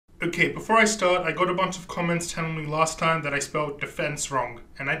Okay, before I start, I got a bunch of comments telling me last time that I spelled defense wrong,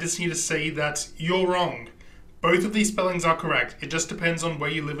 and I just need to say that you're wrong. Both of these spellings are correct, it just depends on where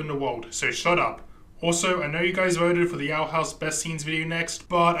you live in the world, so shut up. Also, I know you guys voted for the Owl House Best Scenes video next,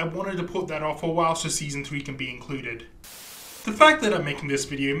 but I wanted to put that off for a while so Season 3 can be included. The fact that I'm making this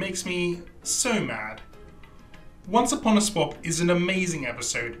video makes me so mad. Once Upon a Swap is an amazing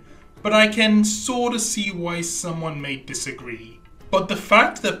episode, but I can sorta see why someone may disagree. But the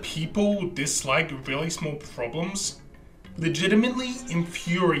fact that people dislike Really Small Problems legitimately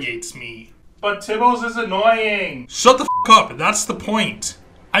infuriates me. But Tibbles is annoying! Shut the f up, that's the point!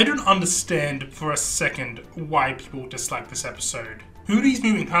 I don't understand for a second why people dislike this episode. Hootie's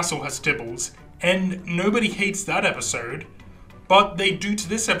Moving Castle has Tibbles, and nobody hates that episode, but they do to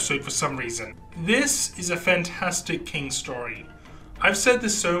this episode for some reason. This is a fantastic King story. I've said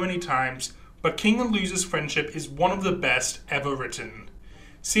this so many times, but King and Luz's friendship is one of the best ever written.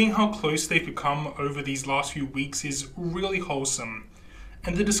 Seeing how close they've become over these last few weeks is really wholesome,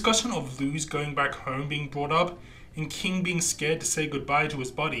 and the discussion of Luz going back home being brought up and King being scared to say goodbye to his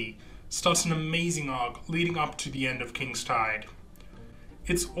buddy starts an amazing arc leading up to the end of King's Tide.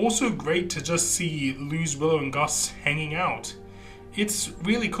 It's also great to just see Luz, Willow and Gus hanging out. It's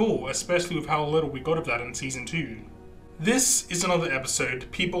really cool, especially with how little we got of that in Season 2. This is another episode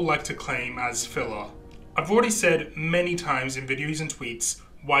people like to claim as filler. I've already said many times in videos and tweets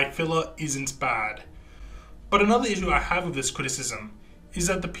why filler isn't bad. But another issue I have with this criticism is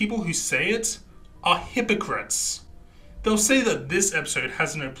that the people who say it are hypocrites. They'll say that this episode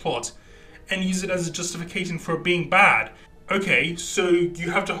has no plot and use it as a justification for it being bad. Okay, so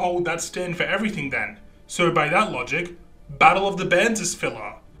you have to hold that stand for everything then. So by that logic, Battle of the Bands is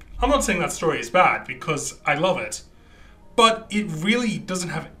filler. I'm not saying that story is bad because I love it. But it really doesn't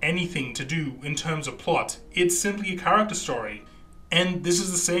have anything to do in terms of plot. It's simply a character story. And this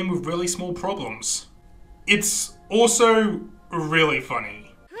is the same with Really Small Problems. It's also really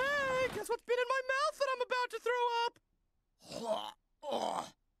funny. Hey, guess what's been in my mouth that I'm about to throw up?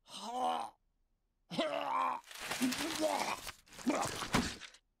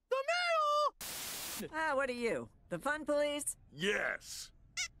 The mail! What are you? The fun police? Yes.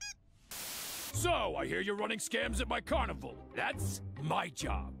 So, I hear you're running scams at my carnival. That's my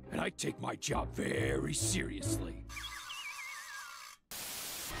job, and I take my job very seriously.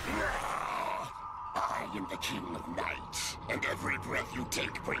 I am the King of Night, and every breath you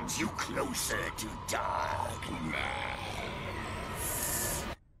take brings you closer to darkness.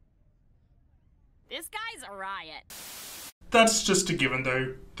 This guy's a riot. That's just a given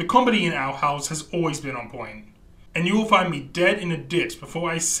though. The comedy in Owl House has always been on point. And you will find me dead in a ditch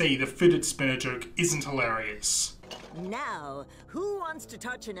before I say the fidget spinner joke isn't hilarious. Now, who wants to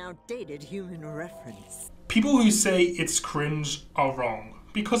touch an outdated human reference? People who say it's cringe are wrong,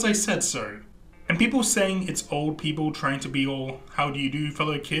 because I said so. And people saying it's old people trying to be all how do you do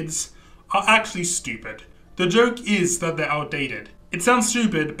fellow kids are actually stupid. The joke is that they're outdated. It sounds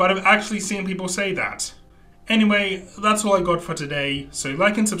stupid, but I've actually seen people say that. Anyway, that's all I got for today, so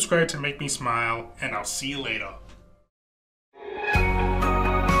like and subscribe to make me smile, and I'll see you later.